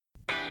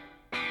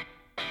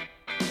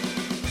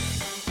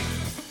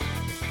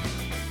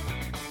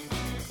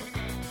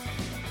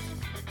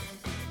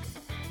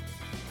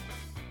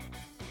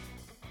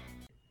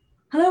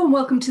Hello and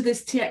welcome to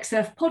this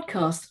TXF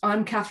podcast.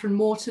 I'm Catherine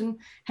Morton,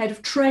 Head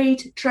of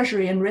Trade,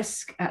 Treasury and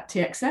Risk at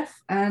TXF.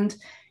 And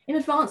in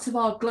advance of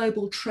our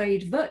Global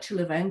Trade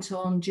virtual event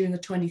on June the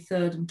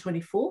 23rd and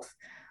 24th,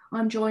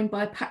 I'm joined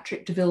by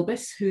Patrick de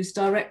Vilbiss, who's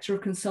Director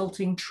of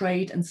Consulting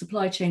Trade and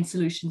Supply Chain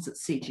Solutions at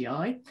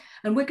CGI.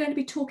 And we're going to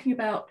be talking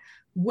about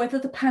whether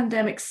the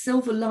pandemic's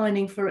silver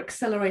lining for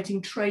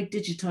accelerating trade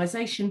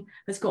digitization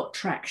has got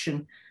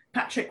traction.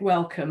 Patrick,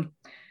 welcome.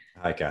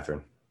 Hi,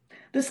 Catherine.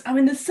 There's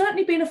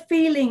certainly been a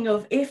feeling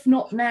of if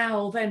not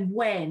now, then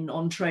when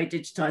on trade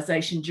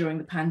digitization during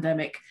the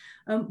pandemic.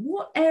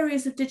 What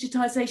areas of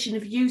digitization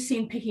have you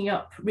seen picking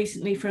up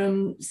recently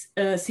from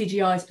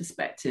CGI's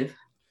perspective?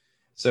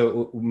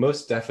 So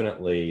most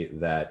definitely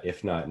that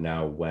if not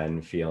now,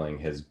 when feeling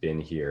has been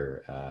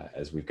here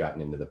as we've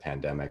gotten into the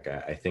pandemic.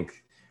 I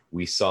think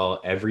we saw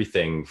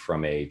everything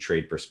from a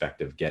trade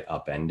perspective get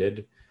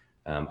upended.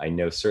 I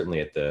know certainly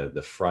at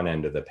the front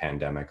end of the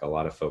pandemic, a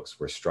lot of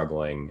folks were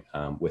struggling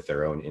with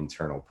their own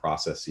internal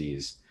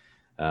processes.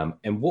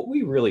 And what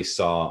we really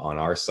saw on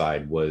our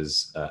side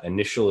was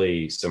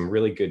initially some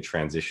really good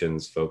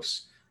transitions,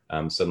 folks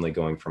suddenly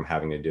going from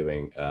having to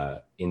doing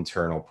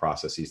internal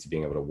processes to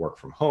being able to work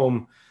from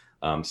home,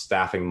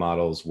 staffing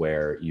models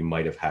where you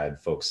might have had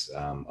folks,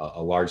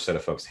 a large set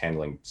of folks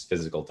handling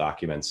physical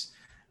documents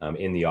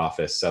in the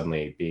office,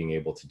 suddenly being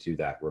able to do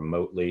that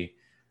remotely.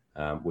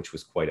 Which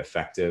was quite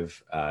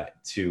effective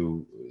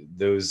to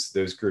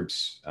those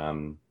groups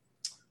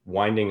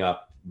winding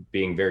up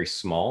being very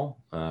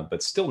small,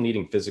 but still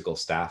needing physical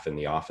staff in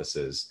the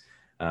offices.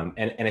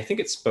 And I think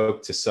it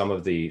spoke to some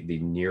of the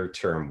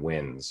near-term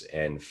wins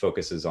and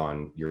focuses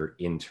on your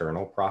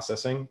internal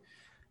processing.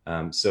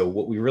 So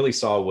what we really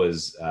saw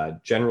was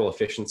general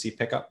efficiency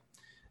pickup,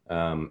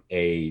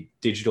 a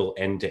digital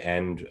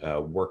end-to-end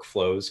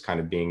workflows kind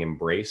of being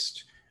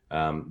embraced.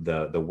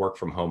 The work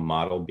from home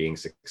model being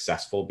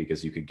successful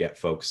because you could get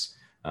folks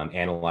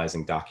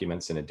analyzing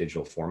documents in a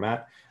digital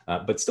format,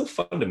 but still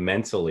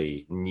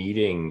fundamentally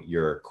needing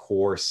your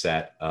core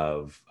set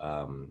of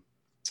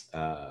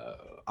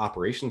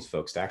operations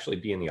folks to actually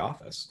be in the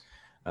office.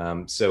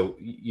 So,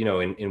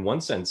 in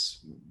one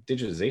sense,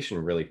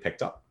 digitization really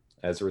picked up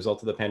as a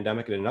result of the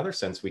pandemic. In another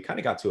sense, we kind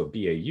of got to a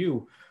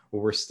BAU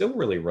where we're still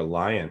really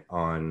reliant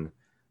on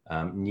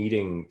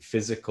needing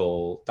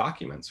physical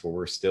documents, where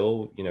we're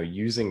still,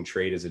 using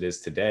trade as it is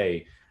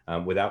today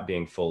without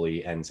being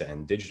fully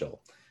end-to-end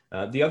digital.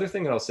 The other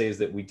thing that I'll say is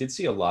that we did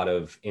see a lot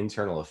of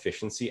internal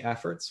efficiency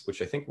efforts,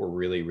 which I think were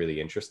really,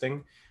 really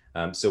interesting.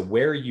 So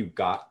where you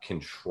got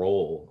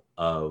control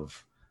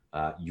of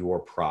your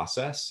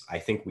process, I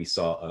think we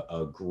saw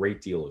a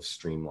great deal of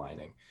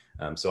streamlining.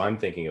 So I'm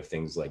thinking of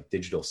things like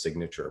digital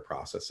signature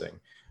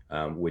processing,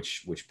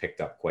 which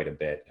picked up quite a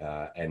bit,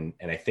 and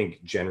I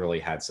think generally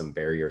had some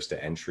barriers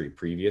to entry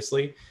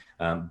previously,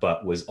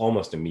 but was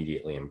almost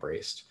immediately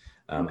embraced.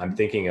 Okay. I'm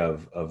thinking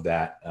of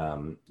that,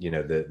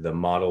 the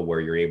model where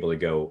you're able to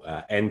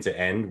go end to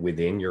end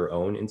within your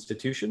own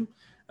institution,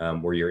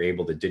 where you're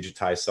able to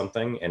digitize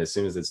something, and as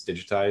soon as it's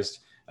digitized,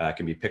 it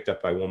can be picked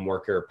up by one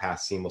worker,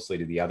 passed seamlessly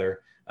to the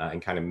other,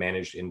 and kind of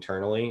managed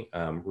internally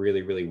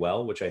really, really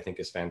well, which I think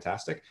is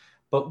fantastic.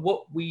 But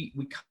what we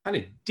kind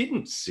of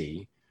didn't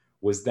see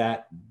was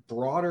that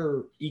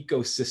broader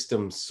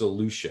ecosystem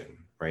solution,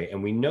 right?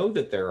 And we know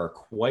that there are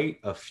quite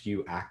a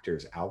few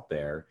actors out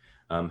there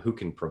who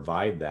can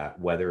provide that,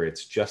 whether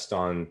it's just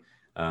on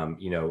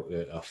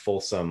a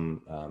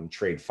fulsome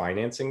trade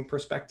financing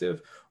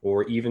perspective,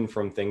 or even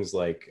from things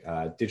like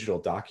digital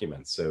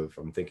documents. So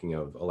from thinking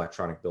of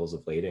electronic bills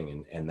of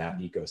lading and that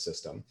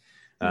ecosystem.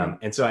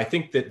 And so I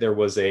think that there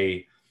was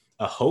a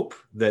hope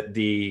that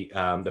the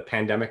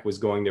pandemic was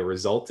going to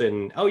result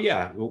in, we're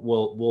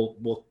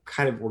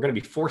going to be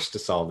forced to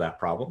solve that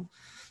problem,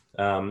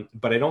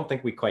 but I don't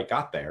think we quite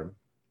got there.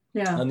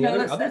 Yeah,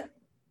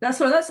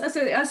 that's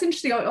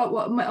interesting.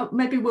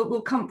 Maybe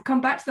we'll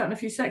come back to that in a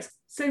few seconds.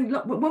 So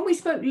when we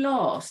spoke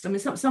last, I mean,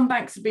 some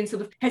banks have been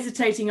sort of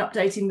hesitating,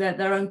 updating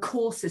their own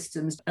core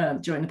systems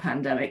during the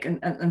pandemic,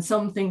 and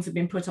some things have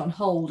been put on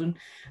hold. And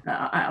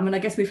I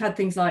guess we've had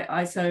things like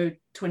ISO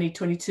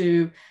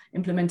 2022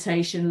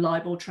 implementation,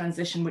 LIBOR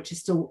transition, which is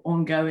still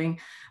ongoing.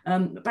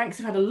 Banks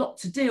have had a lot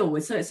to deal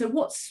with. So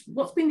what's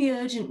been the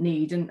urgent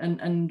need,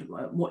 and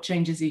what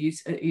changes are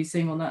you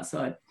seeing on that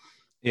side?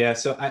 Yeah,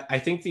 so I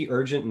think the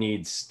urgent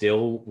need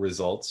still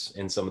results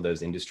in some of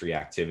those industry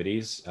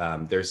activities.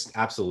 There's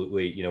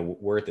absolutely,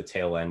 we're at the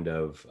tail end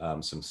of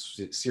some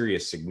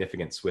serious,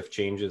 significant SWIFT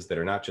changes that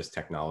are not just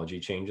technology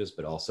changes,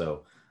 but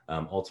also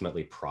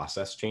ultimately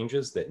process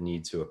changes that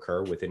need to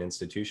occur within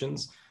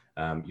institutions.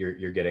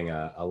 You're getting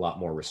a lot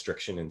more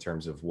restriction in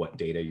terms of what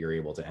data you're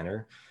able to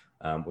enter,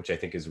 which I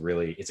think is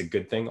really, it's a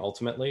good thing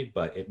ultimately,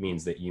 but it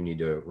means that you need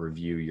to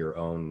review your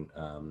own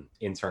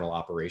internal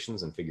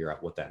operations and figure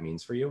out what that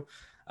means for you.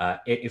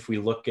 If we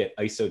look at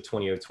ISO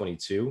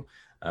 20022,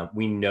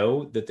 we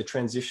know that the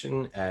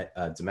transition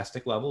at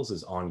domestic levels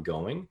is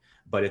ongoing,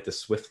 but at the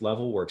SWIFT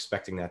level, we're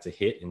expecting that to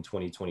hit in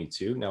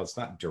 2022. Now, it's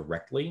not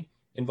directly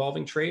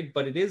involving trade,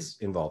 but it is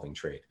involving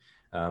trade.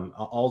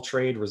 All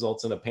trade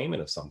results in a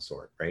payment of some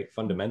sort, right?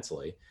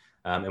 Fundamentally.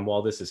 And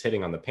while this is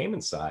hitting on the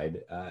payment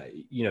side,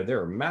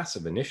 there are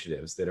massive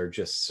initiatives that are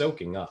just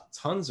soaking up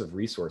tons of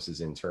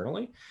resources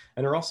internally,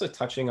 and are also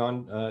touching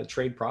on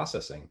trade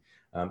processing.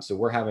 So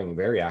we're having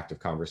very active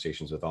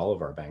conversations with all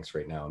of our banks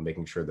right now and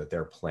making sure that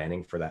they're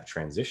planning for that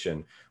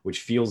transition,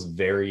 which feels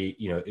very,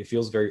 it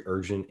feels very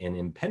urgent and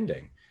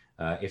impending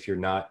if you're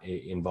not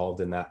involved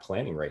in that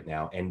planning right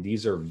now. And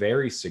these are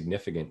very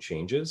significant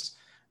changes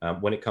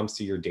when it comes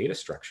to your data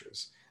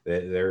structures.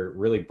 They're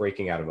really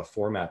breaking out of a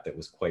format that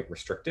was quite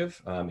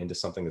restrictive into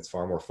something that's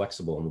far more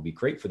flexible and will be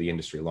great for the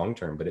industry long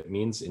term, but it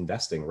means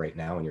investing right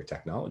now in your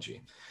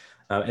technology.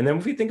 And then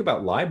if we think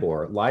about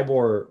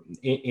LIBOR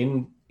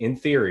in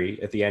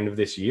theory, at the end of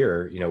this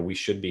year, we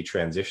should be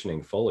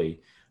transitioning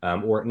fully,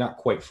 or not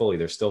quite fully.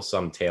 There's still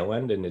some tail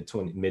end in mid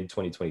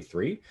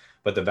 2023,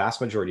 but the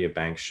vast majority of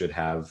banks should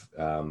have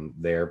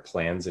their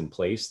plans in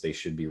place. They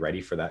should be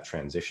ready for that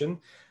transition.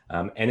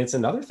 And it's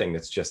another thing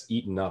that's just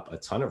eaten up a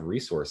ton of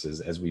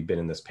resources as we've been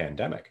in this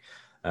pandemic.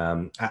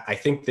 I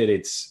think that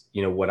it's,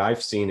 what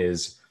I've seen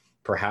is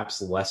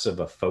perhaps less of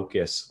a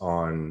focus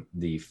on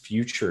the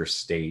future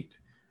state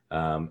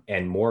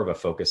and more of a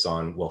focus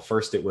on, well,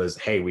 first it was,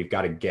 hey, we've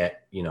got to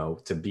get,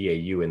 to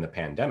BAU in the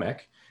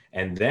pandemic.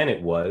 And then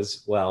it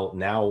was, well,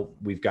 now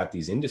we've got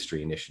these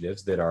industry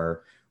initiatives that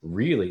are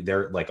really,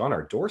 they're like on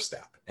our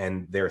doorstep,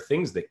 and they're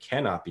things that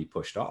cannot be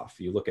pushed off.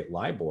 You look at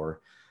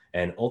LIBOR,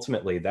 and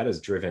ultimately that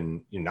is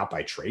driven, not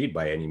by trade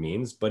by any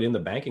means, but in the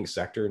banking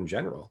sector in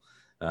general.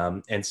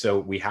 And so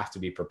we have to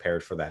be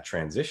prepared for that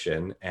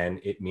transition. And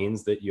it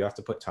means that you have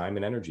to put time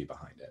and energy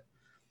behind it.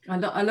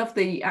 I love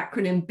the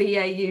acronym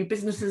BAU,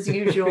 business as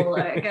usual,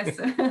 I guess.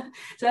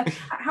 So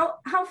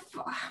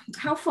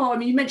how far, I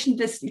mean, you mentioned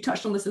this, you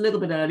touched on this a little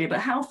bit earlier, but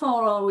how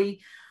far are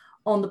we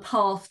on the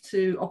path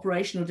to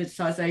operational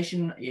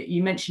digitization?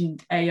 You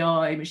mentioned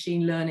AI,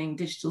 machine learning,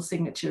 digital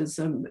signatures.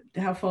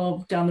 How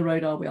far down the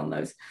road are we on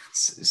those?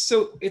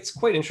 So it's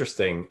quite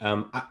interesting.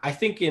 I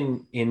think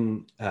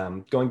in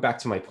going back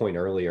to my point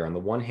earlier, on the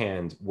one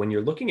hand, when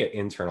you're looking at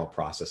internal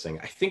processing,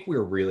 I think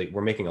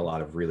we're making a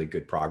lot of really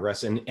good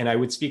progress. And I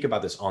would speak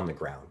about this on the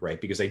ground, right?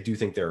 Because I do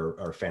think there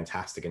are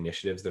fantastic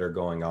initiatives that are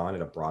going on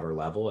at a broader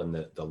level in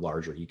the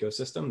larger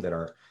ecosystem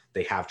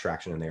they have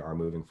traction and they are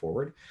moving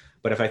forward.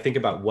 But if I think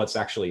about what's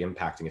actually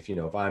impacting,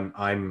 if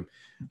I'm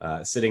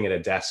sitting at a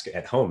desk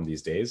at home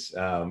these days,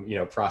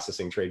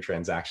 processing trade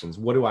transactions,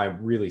 what do I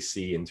really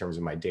see in terms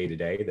of my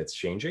day-to-day that's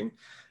changing?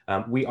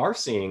 We are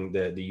seeing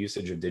the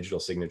usage of digital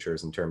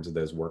signatures in terms of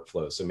those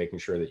workflows. So making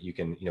sure that you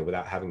can,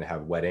 without having to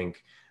have wet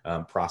ink,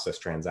 process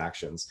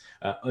transactions.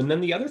 And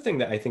then the other thing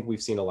that I think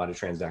we've seen a lot of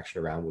transaction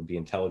around would be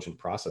intelligent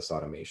process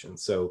automation.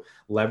 So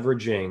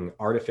leveraging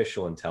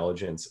artificial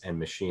intelligence and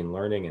machine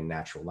learning and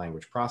natural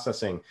language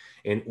processing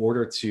in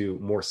order to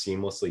more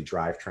seamlessly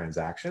drive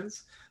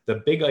transactions.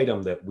 The big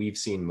item that we've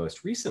seen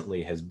most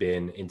recently has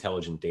been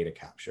intelligent data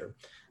capture.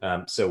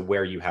 So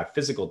where you have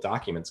physical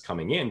documents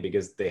coming in,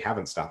 because they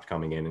haven't stopped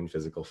coming in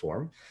physical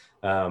form.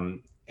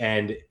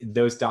 And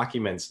those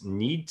documents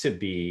need to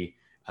be,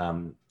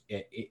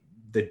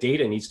 the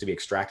data needs to be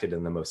extracted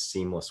in the most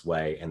seamless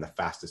way and the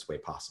fastest way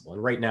possible.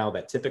 And right now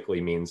that typically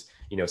means,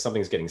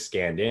 something's getting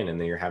scanned in and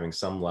then you're having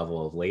some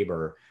level of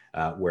labor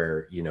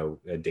where,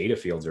 data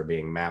fields are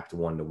being mapped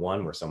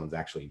one-to-one, where someone's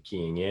actually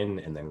keying in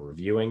and then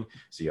reviewing.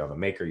 So you have a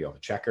maker, you have a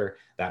checker,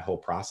 that whole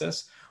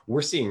process.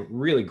 We're seeing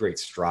really great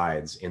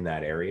strides in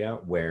that area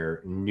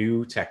where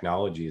new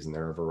technologies, and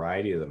there are a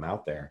variety of them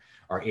out there,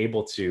 are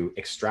able to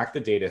extract the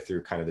data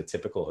through kind of the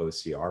typical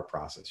OCR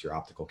process, your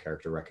optical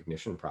character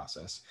recognition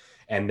process,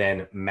 and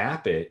then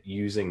map it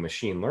using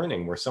machine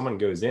learning, where someone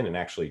goes in and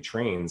actually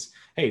trains,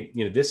 hey,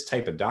 this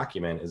type of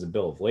document is a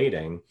bill of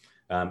lading,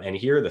 and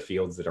here are the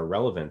fields that are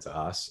relevant to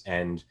us.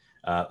 And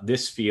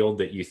this field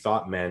that you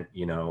thought meant,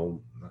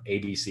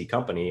 ABC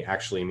company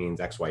actually means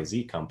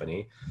XYZ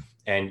company.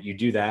 And you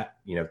do that,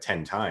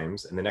 10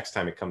 times. And the next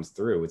time it comes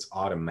through, it's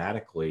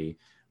automatically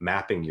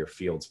mapping your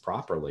fields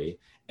properly.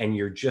 And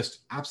you're just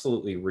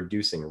absolutely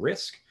reducing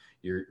risk.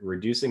 You're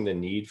reducing the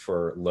need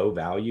for low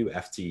value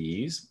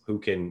FTEs who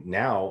can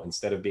now,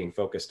 instead of being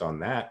focused on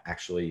that,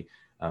 actually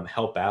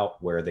help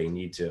out where they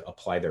need to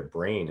apply their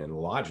brain and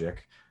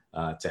logic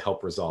to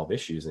help resolve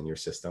issues in your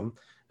system,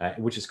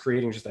 which is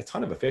creating just a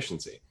ton of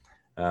efficiency.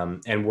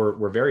 And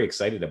we're very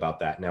excited about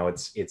that. Now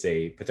it's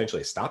a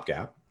potentially a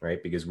stopgap,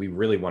 right? Because we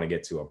really want to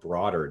get to a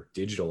broader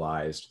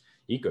digitalized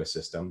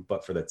ecosystem,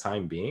 but for the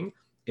time being,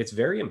 it's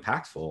very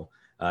impactful.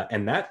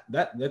 And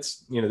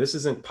that's, this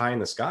isn't pie in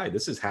the sky.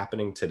 This is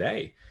happening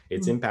today.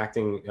 It's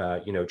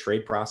impacting,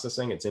 trade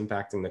processing. It's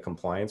impacting the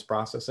compliance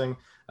processing,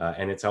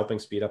 and it's helping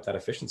speed up that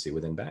efficiency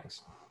within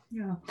banks.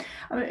 Yeah,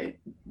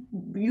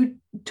 you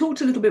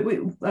talked a little bit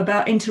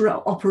about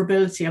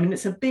interoperability. I mean,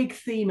 it's a big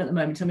theme at the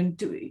moment. I mean,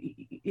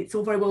 it's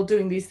all very well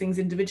doing these things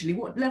individually.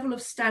 What level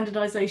of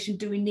standardization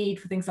do we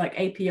need for things like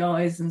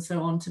APIs and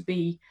so on to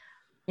be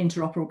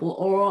interoperable,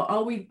 or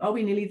are we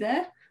nearly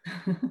there?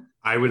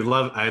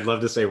 I'd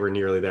love to say we're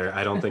nearly there.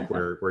 I don't think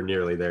we're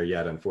nearly there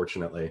yet,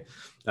 unfortunately.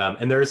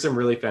 And there are some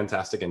really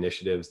fantastic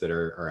initiatives that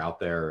are out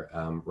there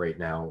right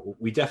now.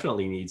 We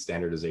definitely need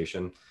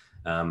standardization.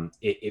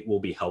 It will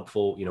be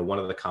helpful. You know, one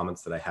of the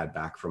comments that I had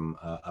back from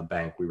a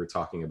bank, we were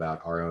talking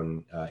about our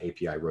own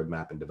API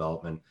roadmap and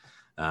development.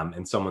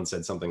 And someone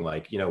said something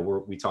like, you know,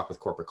 we talk with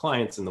corporate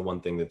clients, and the one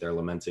thing that they're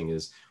lamenting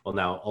is, well,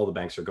 now all the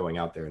banks are going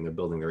out there and they're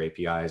building their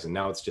APIs, and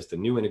now it's just a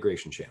new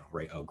integration channel,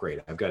 right? Oh, great.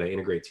 I've got to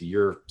integrate to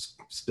your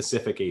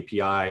specific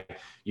API.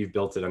 You've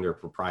built it under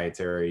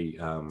proprietary,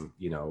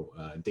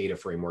 data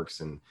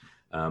frameworks. And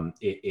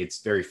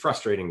it's very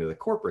frustrating to the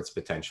corporates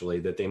potentially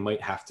that they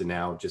might have to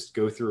now just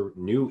go through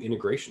new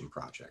integration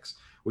projects,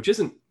 which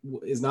is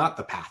not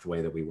the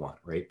pathway that we want,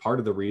 right? Part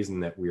of the reason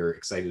that we're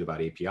excited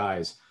about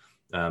APIs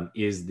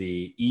is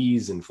the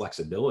ease and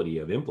flexibility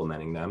of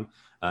implementing them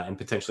and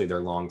potentially their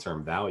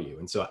long-term value.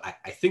 And so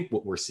I think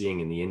what we're seeing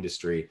in the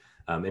industry,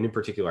 and in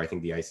particular, I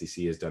think the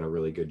ICC has done a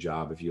really good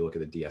job. If you look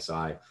at the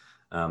DSI,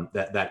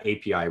 that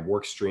API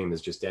work stream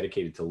is just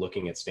dedicated to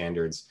looking at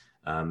standards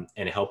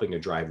and helping to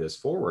drive this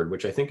forward,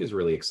 which I think is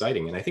really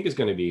exciting and I think is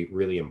going to be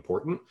really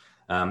important.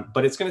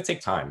 But it's going to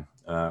take time,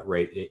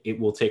 right? It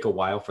will take a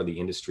while for the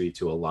industry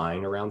to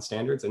align around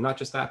standards, and not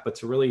just that, but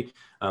to really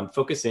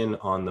focus in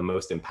on the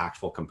most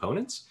impactful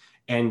components.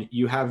 And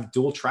you have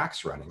dual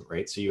tracks running,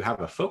 right? So you have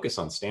a focus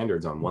on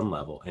standards on one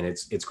level, and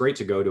it's great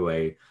to go to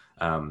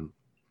an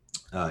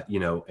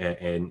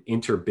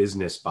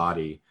interbusiness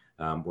body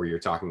where you're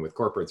talking with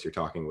corporates, you're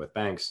talking with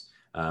banks,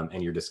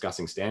 and you're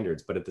discussing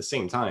standards. But at the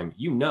same time,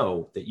 you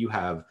know that you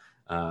have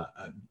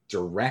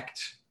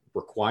direct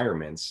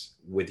requirements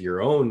with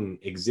your own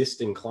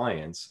existing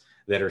clients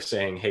that are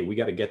saying, hey, we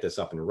got to get this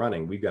up and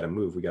running. We got to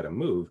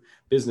move.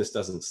 Business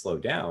doesn't slow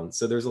down.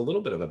 So there's a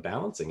little bit of a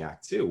balancing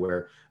act too,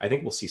 where I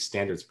think we'll see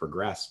standards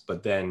progress,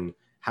 but then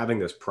having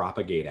those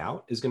propagate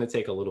out is going to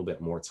take a little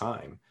bit more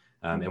time.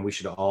 And we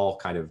should all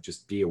kind of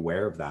just be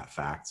aware of that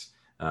fact.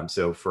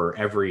 So for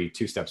every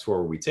 2 steps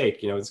forward we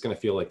take, it's going to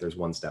feel like there's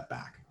 1 step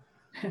back.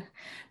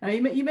 Now,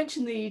 you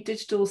mentioned the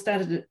Digital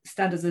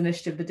Standards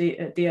Initiative,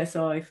 the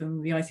DSI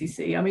from the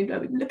ICC. I mean,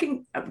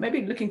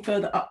 looking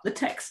further up the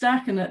tech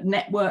stack and at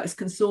networks,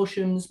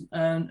 consortiums,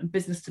 and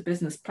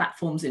business-to-business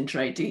platforms in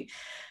trade. Do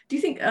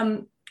you think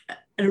at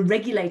a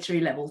regulatory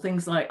level,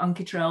 things like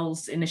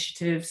UNCITRAL's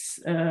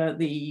initiatives,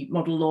 the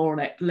model law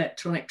on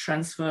electronic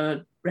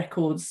transfer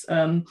records,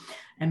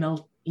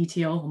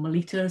 ETR or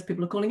MOLITA, as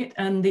people are calling it,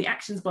 and the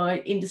actions by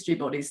industry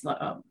bodies, like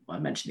I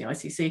mentioned the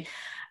ICC,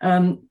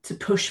 to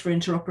push for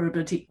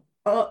interoperability,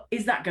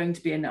 is that going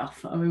to be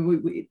enough? I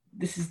mean,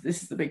 this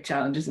is the big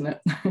challenge, isn't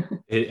it?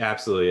 It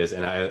absolutely is,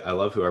 and I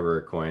love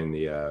whoever coined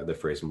the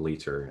phrase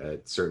MOLITA.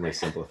 It certainly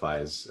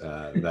simplifies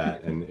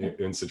that. And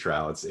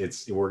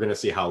UNCITRAL, we're going to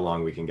see how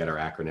long we can get our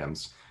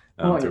acronyms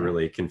to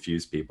really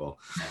confuse people.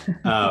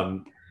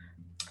 Will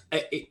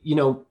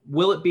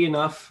it be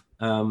enough?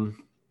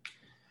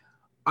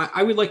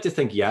 I would like to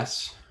think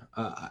yes.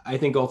 I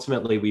think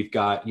ultimately we've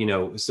got,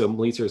 so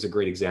MOLITA is a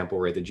great example,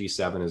 right? The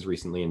G7 has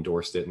recently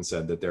endorsed it and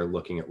said that they're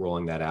looking at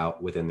rolling that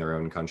out within their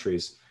own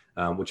countries,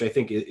 which I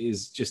think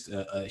is just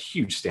a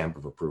huge stamp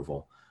of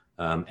approval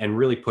and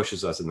really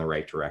pushes us in the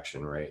right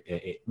direction, right?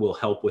 It will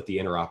help with the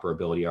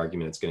interoperability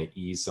argument. It's going to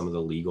ease some of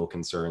the legal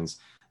concerns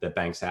that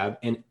banks have.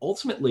 And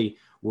ultimately,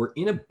 we're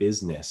in a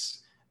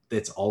business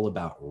that's all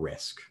about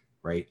risk,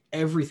 right?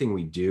 Everything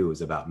we do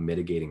is about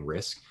mitigating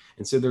risk.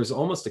 And so there's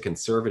almost a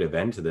conservative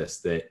end to this,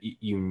 that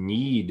you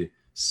need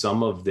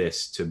some of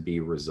this to be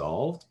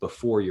resolved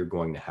before you're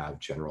going to have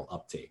general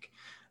uptake.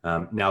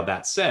 Now,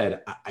 that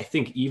said, I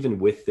think even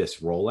with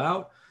this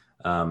rollout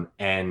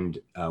and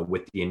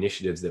with the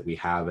initiatives that we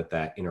have at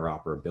that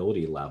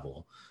interoperability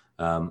level,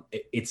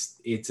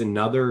 it's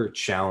another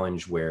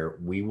challenge where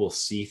we will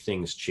see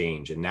things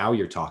change. And now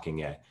you're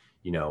talking at,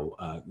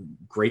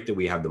 great that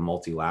we have the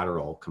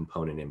multilateral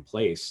component in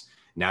place.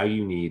 Now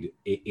you need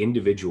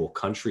individual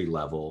country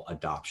level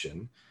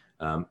adoption.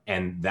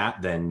 And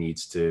that then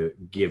needs to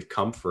give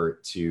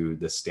comfort to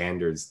the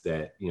standards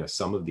that,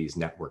 some of these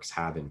networks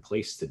have in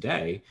place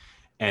today.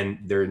 And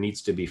there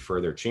needs to be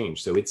further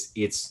change. So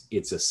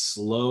it's a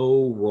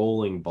slow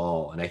rolling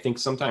ball. And I think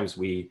sometimes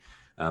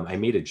I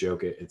made a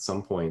joke at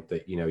some point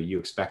that, you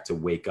expect to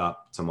wake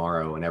up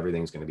tomorrow and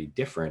everything's going to be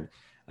different.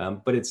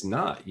 But it's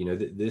not,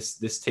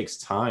 this takes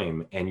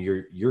time, and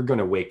you're going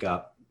to wake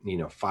up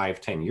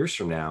 5-10 years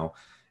from now,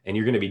 and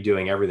you're going to be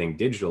doing everything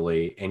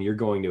digitally, and we're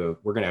going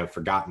to have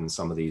forgotten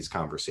some of these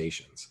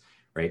conversations,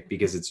 right?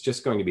 Because it's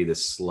just going to be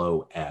this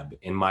slow ebb,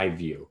 in my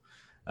view,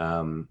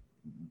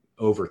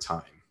 over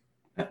time.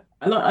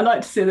 I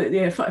like to say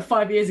that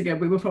 5 years ago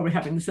we were probably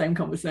having the same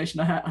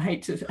conversation. I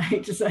hate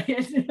to say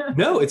it.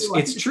 No,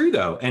 it's true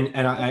though,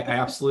 and I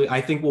absolutely,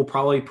 I think we'll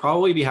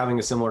probably be having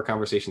a similar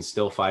conversation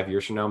still 5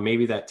 years from now.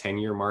 Maybe that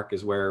 10-year mark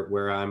is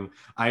where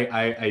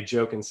I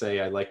joke and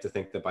say I like to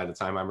think that by the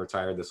time I'm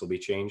retired this will be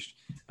changed.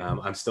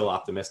 I'm still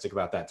optimistic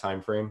about that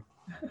time frame.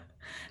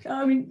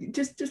 I mean,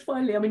 just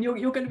finally, I mean,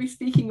 you're going to be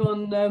speaking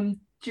on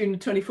June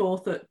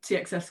 24th at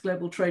TXS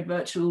Global Trade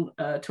Virtual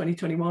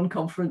 2021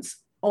 conference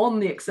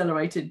on the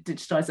accelerated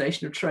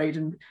digitization of trade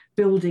and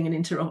building an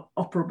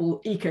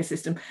interoperable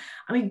ecosystem.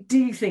 I mean, do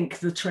you think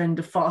the trend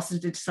of faster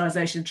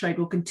digitization of trade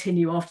will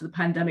continue after the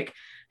pandemic?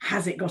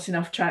 Has it got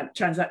enough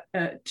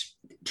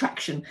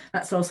traction?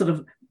 That's our sort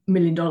of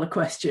million-dollar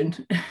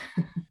question.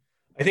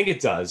 I think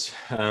it does.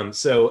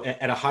 So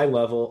at a high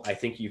level, I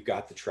think you've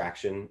got the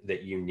traction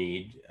that you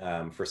need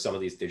for some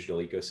of these digital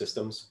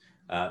ecosystems.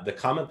 The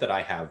comment that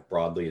I have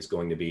broadly is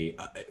going to be,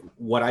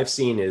 what I've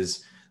seen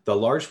is the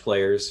large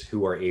players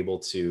who are able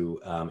to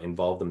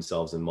involve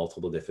themselves in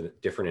multiple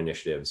different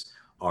initiatives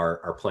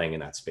are playing in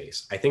that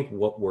space. I think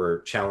what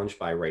we're challenged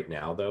by right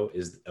now, though,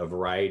 is a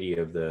variety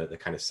of the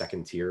kind of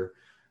second tier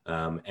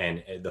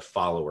and the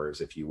followers,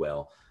 if you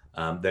will,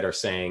 that are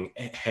saying,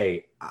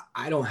 hey,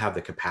 I don't have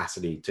the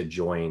capacity to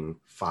join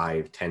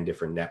 5-10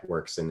 different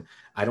networks, and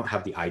I don't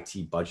have the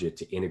IT budget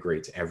to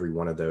integrate to every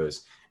one of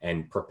those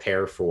and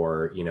prepare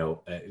for, you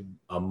know,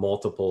 a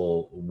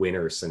multiple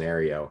winner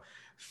scenario.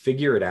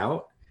 Figure it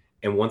out.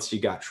 And once you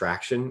got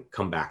traction,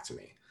 come back to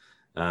me.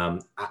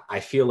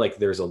 I feel like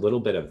there's a little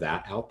bit of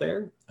that out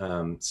there.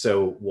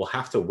 So we'll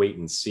have to wait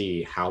and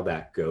see how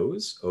that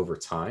goes over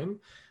time.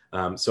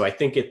 So I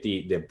think at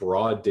the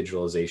broad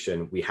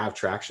digitalization, we have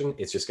traction.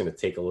 It's just going to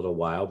take a little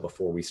while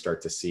before we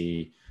start to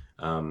see,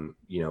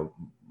 you know,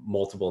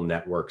 multiple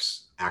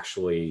networks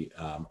actually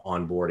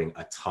onboarding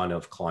a ton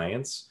of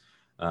clients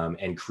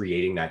and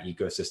creating that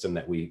ecosystem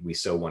that we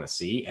so want to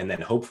see. And then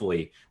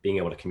hopefully being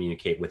able to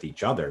communicate with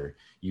each other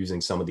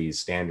using some of these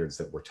standards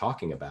that we're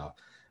talking about.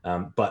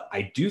 But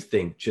I do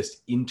think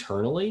just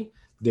internally,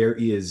 there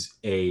is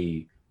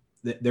an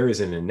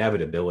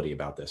inevitability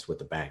about this with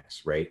the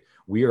banks, right?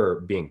 We are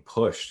being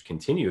pushed,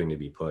 continuing to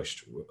be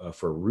pushed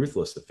for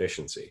ruthless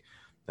efficiency.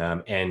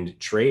 And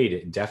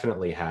trade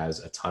definitely has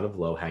a ton of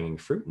low-hanging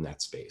fruit in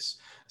that space.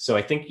 So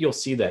I think you'll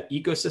see that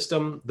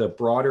ecosystem, the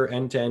broader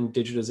end-to-end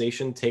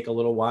digitization, take a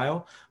little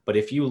while. But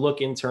if you look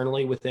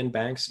internally within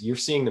banks, you're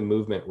seeing the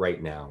movement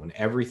right now. And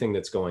everything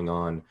that's going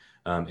on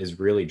is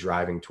really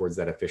driving towards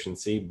that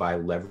efficiency by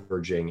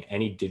leveraging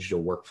any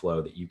digital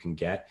workflow that you can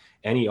get,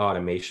 any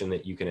automation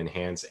that you can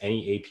enhance,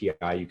 any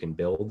API you can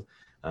build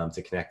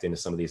to connect into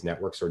some of these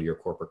networks or to your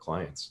corporate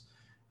clients.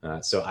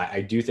 So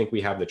I do think we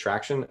have the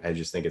traction. I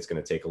just think it's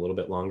going to take a little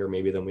bit longer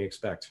maybe than we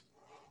expect.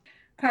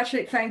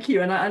 Patrick, thank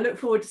you. And I look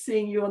forward to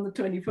seeing you on the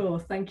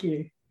 24th. Thank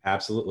you.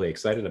 Absolutely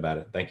excited about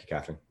it. Thank you,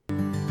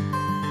 Catherine.